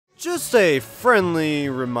Just a friendly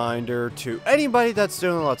reminder to anybody that's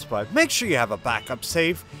doing a Let's Play, make sure you have a backup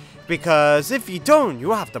save, because if you don't,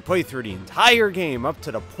 you'll have to play through the entire game up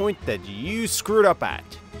to the point that you screwed up at.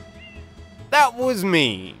 That was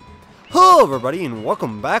me. Hello everybody and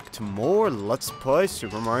welcome back to more Let's Play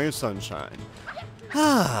Super Mario Sunshine.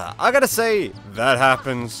 I gotta say, that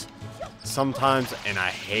happens sometimes and I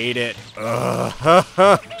hate it.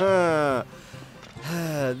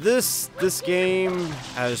 This game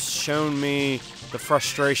has shown me the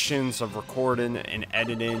frustrations of recording and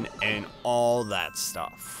editing and all that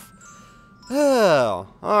stuff.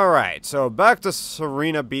 Alright, so back to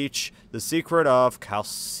Serena Beach, the secret of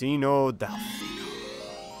Casino Delfino.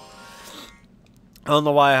 I don't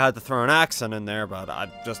know why I had to throw an accent in there, but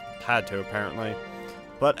I just had to apparently.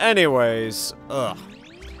 But anyways,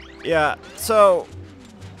 yeah, so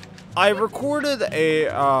I recorded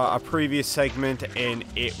a previous segment and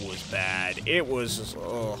it was bad. It was just,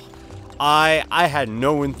 I had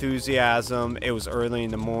no enthusiasm. It was early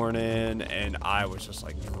in the morning and I was just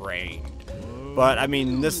like drained. But I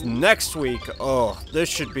mean, this next week, this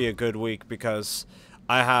should be a good week because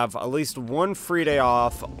I have at least one free day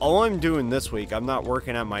off. All I'm doing this week, I'm not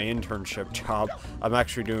working at my internship job. I'm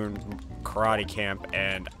actually doing karate camp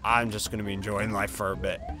and I'm just going to be enjoying life for a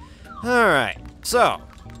bit. Alright, so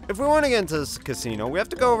if we want to get into this casino, we have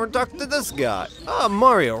to go over and talk to this guy.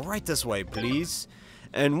 Mario, right this way, please.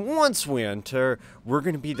 And once we enter, we're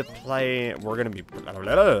gonna be playing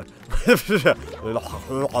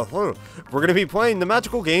the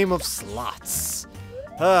magical game of slots.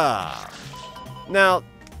 Now,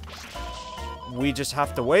 we just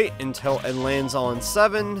have to wait until it lands on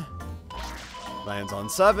 7. Lands on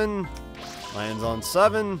 7. Lands on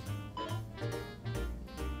 7.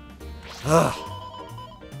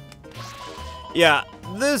 Yeah,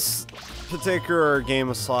 this particular game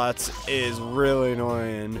of slots is really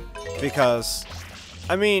annoying because,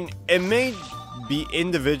 I mean, it may be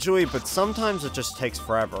individually, but sometimes it just takes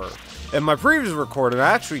forever. In my previous recording,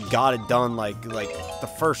 I actually got it done like the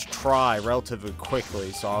first try relatively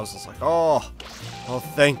quickly, so I was just like, oh,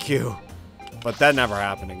 thank you. But that never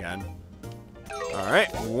happened again.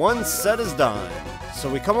 Alright, one set is done. So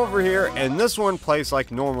we come over here, and this one plays like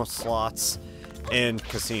normal slots in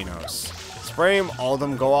casinos. Spray them, all of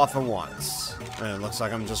them go off at once. And it looks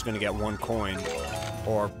like I'm just gonna get 1 coin.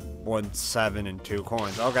 Or 1 7 and 2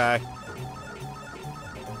 coins. Okay.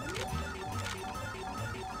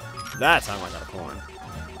 That time I got a coin.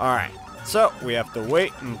 Alright. So, we have to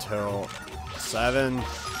wait until 7.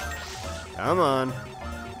 Come on.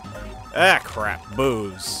 Ah, crap.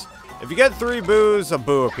 Boos. If you get 3 boos, a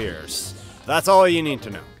boo appears. That's all you need to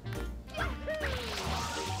know.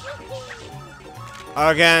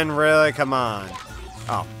 Again, really? Come on.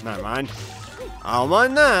 Oh, never mind. I'll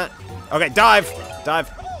mind that. Okay, dive! Dive.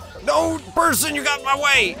 No, person, you got in my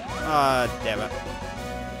way! Damn it.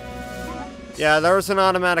 Yeah, there was an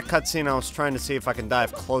automatic cutscene. I was trying to see if I can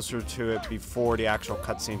dive closer to it before the actual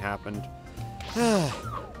cutscene happened.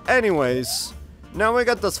 Anyways, now we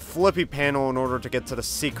got this Flippy panel in order to get to the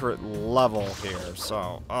secret level here,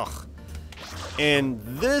 so, And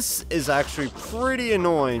this is actually pretty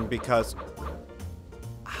annoying because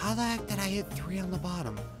how the heck did I hit 3 on the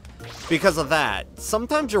bottom? Because of that.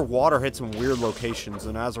 Sometimes your water hits in weird locations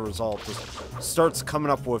and as a result just starts coming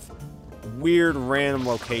up with weird random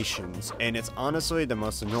locations. And it's honestly the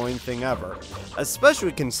most annoying thing ever.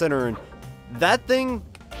 Especially considering that thing,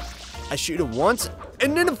 I shoot it once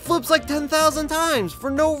and then it flips like 10,000 times for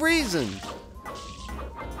no reason.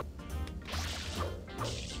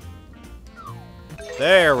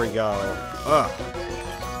 There we go.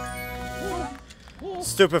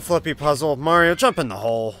 Stupid Flippy puzzle. Mario, jump in the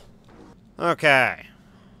hole. Okay.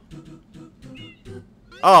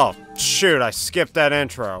 Oh, shoot, I skipped that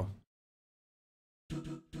intro.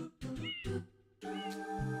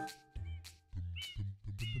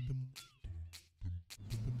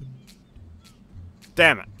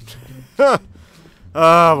 Damn it.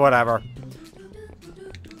 Whatever.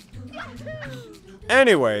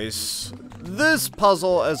 Anyways, this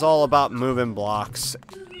puzzle is all about moving blocks.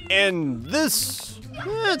 And this,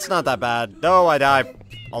 it's not that bad. Though I die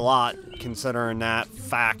a lot, considering that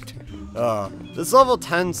fact. This level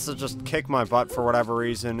tends to just kick my butt for whatever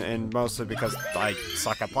reason, and mostly because I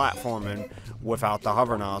suck at platforming without the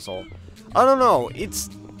hover nozzle. I don't know,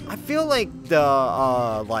 I feel like the,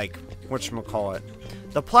 whatchamacallit,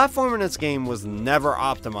 the platform in this game was never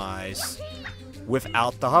optimized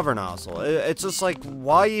without the hover nozzle. It's just like,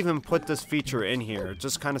 why even put this feature in here? It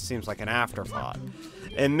just kind of seems like an afterthought.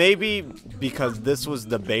 And maybe because this was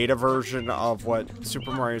the beta version of what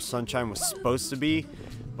Super Mario Sunshine was supposed to be,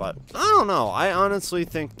 but I don't know. I honestly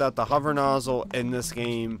think that the hover nozzle in this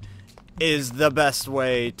game is the best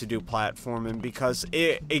way to do platforming because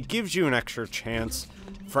it gives you an extra chance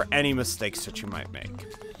for any mistakes that you might make.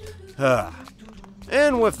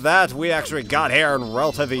 And with that, we actually got here in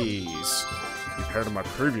relative ease. Compared to my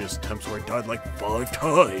previous attempts where I died like 5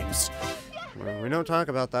 times. We don't talk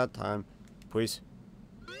about that time. Please.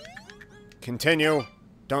 Continue.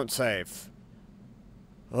 Don't save.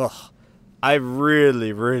 Ugh. I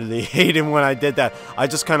really, really hated when I did that. I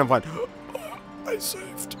just kind of went, oh, I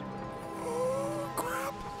saved. Oh,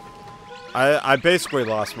 crap. I basically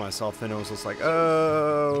lost myself and it was just like,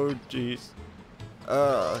 oh, jeez.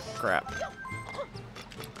 Crap.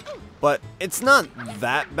 But it's not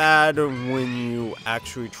that bad when you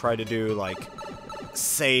actually try to do, like,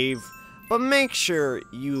 save. But make sure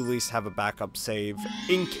you at least have a backup save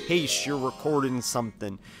in case you're recording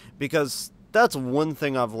something. Because that's one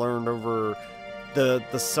thing I've learned over the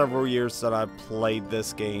several years that I've played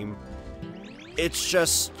this game. It's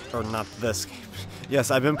just, or not this game.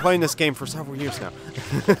 Yes, I've been playing this game for several years now.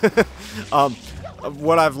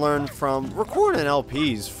 What I've learned from recording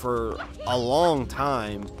LPs for a long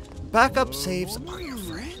time, backup saves are your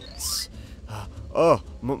friends.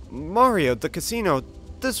 Mario, the casino,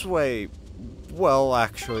 this way. Well,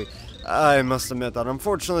 actually, I must admit that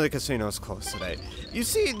unfortunately the casino is closed today. You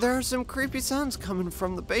see, there are some creepy sounds coming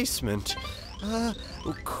from the basement.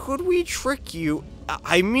 Could we trick you?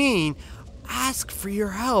 I mean, ask for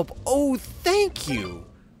your help. Oh, thank you.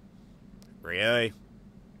 Really?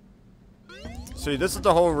 See, this is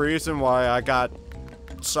the whole reason why I got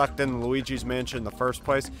sucked in Luigi's Mansion in the first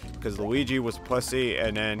place, because Luigi was pussy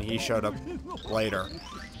and then he showed up later.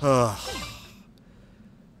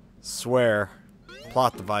 Swear.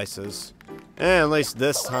 Plot devices. And at least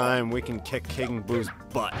this time we can kick King Boo's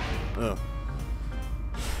butt. Ugh.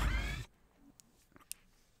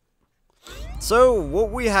 So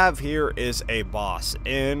what we have here is a boss,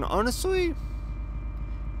 and honestly,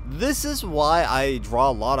 this is why I draw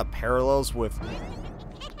a lot of parallels with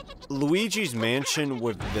Luigi's Mansion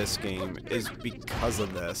with this game, is because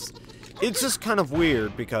of this. It's just kind of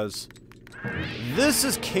weird because this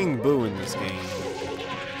is King Boo in this game.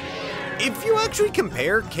 If you actually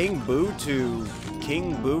compare King Boo to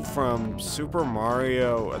King Boo from Super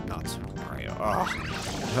Mario, not Super Mario,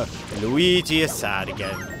 Luigi is sad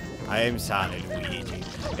again. I am sad at Luigi.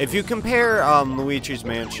 If you compare Luigi's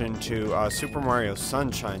Mansion to Super Mario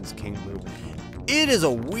Sunshine's King Boo, it is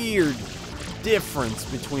a weird difference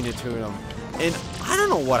between the two of them. And I don't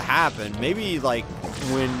know what happened. Maybe like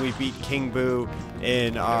when we beat King Boo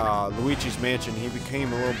in Luigi's Mansion, he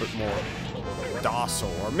became a little bit more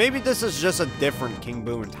docile. Or maybe this is just a different King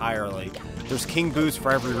Boo entirely. There's King Boos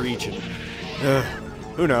for every region.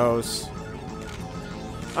 Who knows?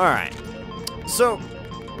 Alright. So,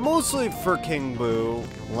 mostly for King Boo,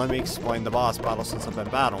 let me explain the boss battle since I've been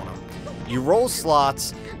battling him. You roll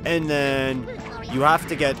slots, and then you have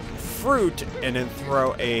to get fruit, and then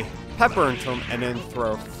throw a pepper into him, and then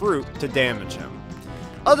throw fruit to damage him.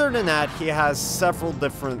 Other than that, he has several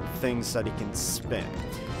different things that he can spin.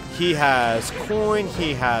 He has coin,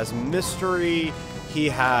 he has mystery, he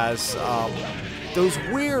has those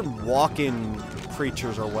weird walk-in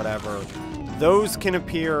creatures or whatever. Those can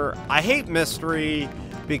appear. I hate mystery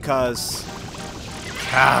because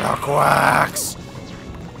Cataquacks!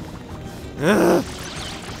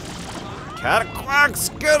 Cataquacks,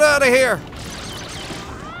 get out of here!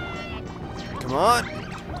 Come on.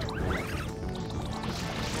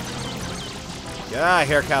 Get out of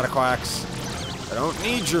here, Cataquacks. I don't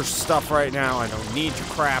need your stuff right now. I don't need your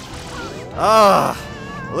crap.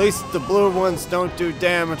 At least the blue ones don't do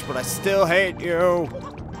damage, but I still hate you.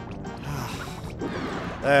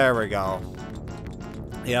 There we go.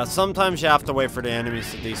 Yeah, sometimes you have to wait for the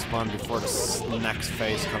enemies to despawn before the next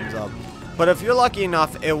phase comes up. But if you're lucky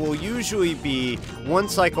enough, it will usually be one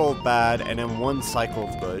cycle of bad and then one cycle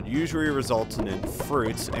of good. Usually resulting in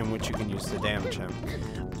fruits in which you can use to damage him.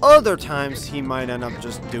 Other times, he might end up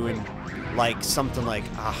just doing like something like,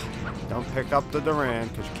 don't pick up the Duran,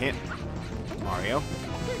 because you can't. Mario.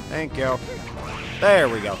 Thank you. There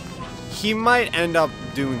we go. He might end up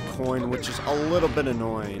doing coin, which is a little bit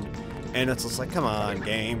annoying. And it's just like, come on,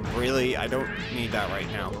 game. Really? I don't need that right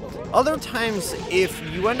now. Other times, if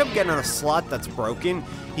you end up getting a slot that's broken,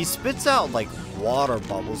 he spits out, like, water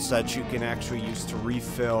bubbles that you can actually use to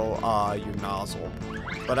refill your nozzle.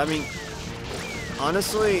 But, I mean,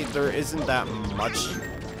 honestly, there isn't that much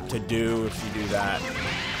to do if you do that.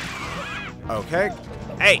 Okay.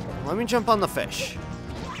 Hey, let me jump on the fish.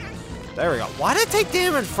 There we go. Why did I take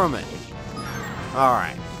damage from it?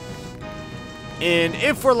 Alright. And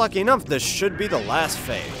if we're lucky enough, this should be the last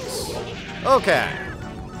phase. Okay.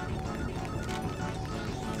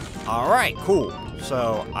 Alright, cool.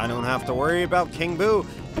 So, I don't have to worry about King Boo,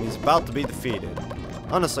 and he's about to be defeated.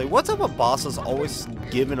 Honestly, what's up with bosses always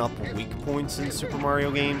giving up weak points in Super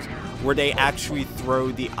Mario games, where they actually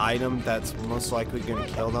throw the item that's most likely gonna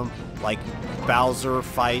kill them? Like, Bowser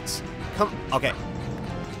fights. Come, okay.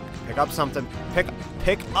 Pick up something.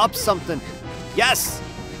 Pick up something. Yes!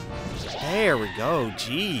 There we go,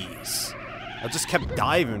 jeez. I just kept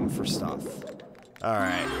diving for stuff.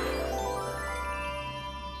 Alright.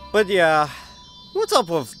 But yeah, what's up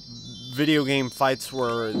with video game fights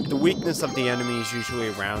where the weakness of the enemy is usually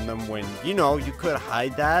around them when, you know, you could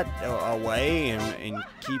hide that away and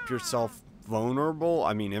keep yourself vulnerable?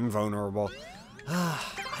 I mean, invulnerable.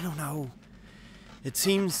 I don't know. It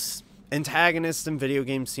seems antagonists in video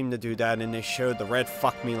games seem to do that, and they showed the red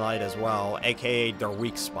fuck me light as well, aka their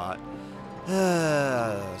weak spot.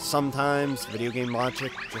 Sometimes video game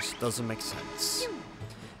logic just doesn't make sense.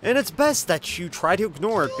 And it's best that you try to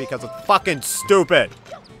ignore it because it's fucking stupid.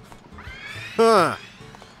 Huh.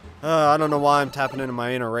 I don't know why I'm tapping into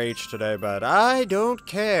my inner rage today, but I don't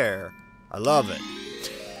care. I love it.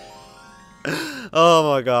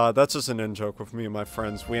 Oh my god, that's just an in-joke with me and my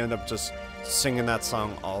friends. We end up just singing that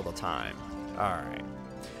song all the time. Alright.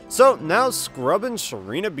 So, now scrubbing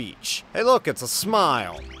Serena Beach. Hey look, it's a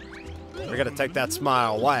smile. We're gonna take that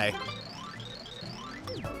smile away.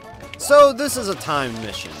 So, this is a time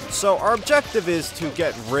mission. So, our objective is to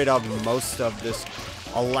get rid of most of this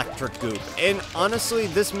electric goop. And honestly,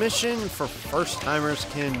 this mission for first-timers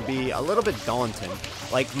can be a little bit daunting.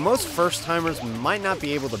 Like, most first-timers might not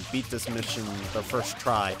be able to beat this mission the first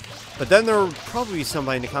try. But then there will probably be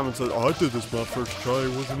somebody in the comments that, oh, I did this my first try, it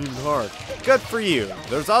wasn't even hard. Good for you.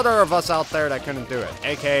 There's other of us out there that couldn't do it,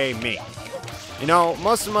 aka me. You know,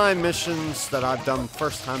 most of my missions that I've done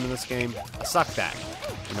first time in this game, I sucked at.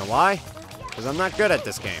 You know why? Because I'm not good at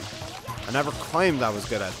this game. I never claimed I was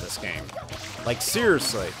good at this game. Like,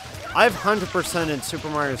 seriously. I've 100% in Super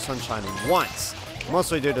Mario Sunshine once.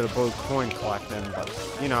 Mostly due to the blue coin collecting, but,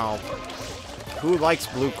 you know, who likes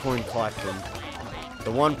blue coin collecting?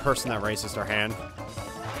 The one person that raises their hand.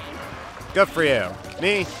 Good for you.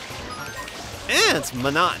 Me? And it's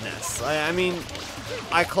monotonous. I mean,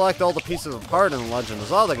 I collect all the pieces apart in the Legend of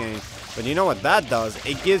Zelda game, but you know what that does?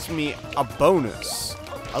 It gives me a bonus.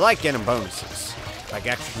 I like getting bonuses. Like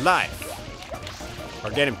extra life.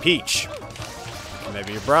 Or getting Peach. Or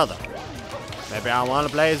maybe your brother. Maybe I want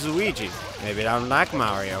to play as Luigi. Maybe I don't like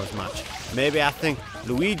Mario as much. Maybe I think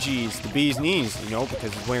Luigi's the bee's knees, you know,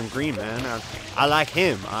 because he's wearing green, man. I like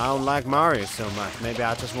him. I don't like Mario so much. Maybe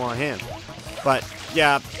I just want him. But,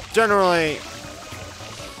 yeah, generally,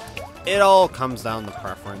 it all comes down to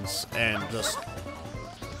preference. And just,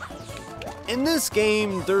 in this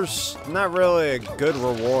game, there's not really a good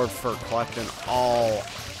reward for collecting all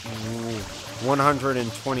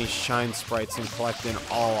 120 shine sprites and collecting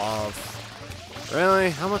all of... Really?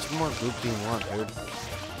 How much more goop do you want, dude?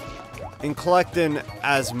 And collecting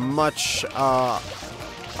as much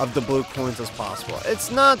of the blue coins as possible.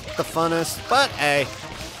 It's not the funnest, but hey,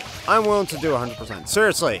 I'm willing to do 100%.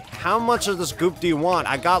 Seriously, how much of this goop do you want?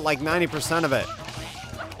 I got like 90% of it.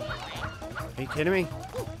 Are you kidding me?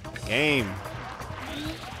 Game.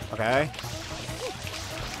 Okay.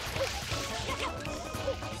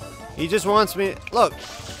 He just wants me... Look.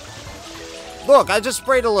 Look, I just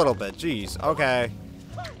sprayed a little bit. Jeez. Okay.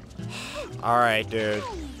 Alright, dude.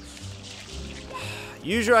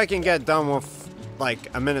 Usually I can get done with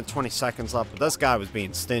like 1 minute 20 seconds left, but this guy was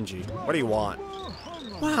being stingy. What do you want?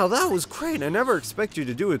 Wow, that was great. I never expect you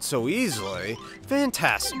to do it so easily.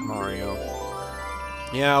 Fantastic, Mario.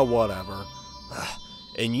 Yeah, whatever.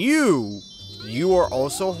 And you are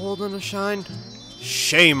also holding a shine?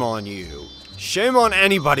 Shame on you. Shame on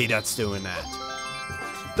anybody that's doing that.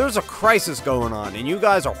 There's a crisis going on, and you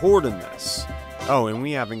guys are hoarding this. Oh, and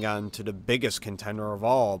we haven't gotten to the biggest contender of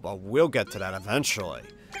all, but we'll get to that eventually.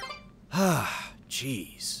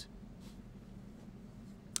 Jeez.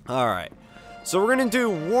 Alright. So we're gonna do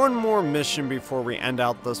one more mission before we end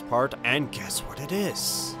out this part, and guess what it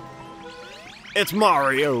is? It's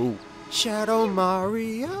Mario! Shadow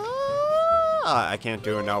Mario! I can't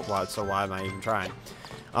do a note, so why am I even trying?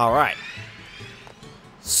 Alright.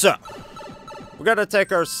 So, we gotta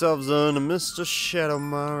take ourselves on to Mr. Shadow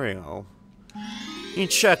Mario. He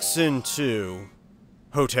checks into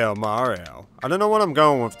Hotel Mario. I don't know what I'm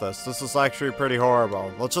going with this. This is actually pretty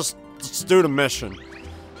horrible. Let's do the mission.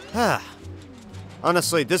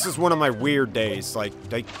 Honestly, this is one of my weird days. Like,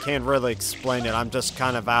 I can't really explain it. I'm just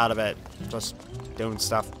kind of out of it. Just doing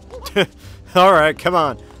stuff. Alright, come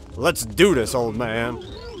on. Let's do this, old man.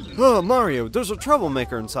 Oh, Mario, there's a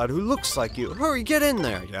troublemaker inside who looks like you. Hurry, get in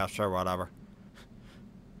there. Yeah, sure, whatever.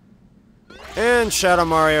 And Shadow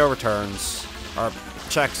Mario returns. Or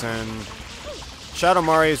checks in. Shadow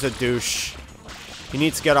Mario's a douche. He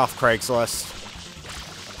needs to get off Craigslist.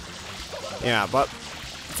 Yeah, but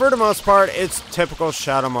for the most part, it's typical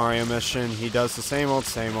Shadow Mario mission. He does the same old,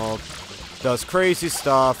 does crazy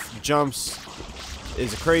stuff, jumps,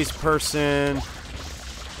 is a crazy person.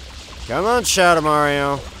 Come on, Shadow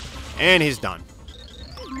Mario. And he's done.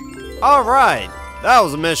 Alright, that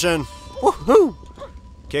was a mission. Woohoo!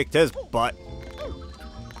 Kicked his butt.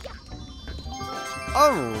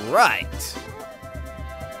 Alright.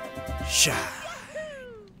 Shine.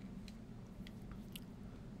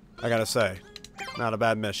 I gotta say, not a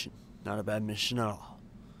bad mission. Not a bad mission at all.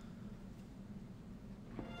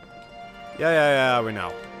 Yeah, we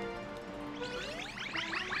know.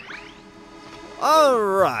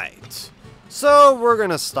 Alright. So, we're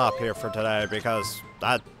gonna stop here for today because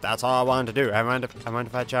that's all I wanted to do. I wanted to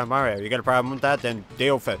fight John Mario. You got a problem with that? Then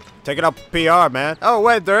deal with it. Take it up with PR, man. Oh,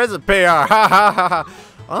 wait, there is a PR. Ha ha ha.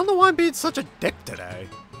 I don't know why I'm being such a dick today.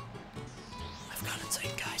 I've gone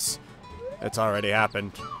insane, guys. It's already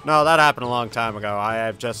happened. No, that happened a long time ago. I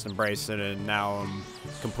have just embraced it, and now I'm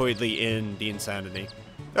completely in the insanity.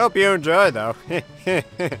 Hope you enjoy, though.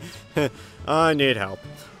 I need help.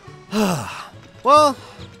 Well,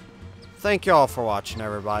 thank you all for watching,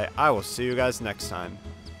 everybody. I will see you guys next time.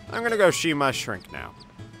 I'm gonna go shee my shrink now.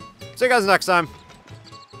 See you guys next time.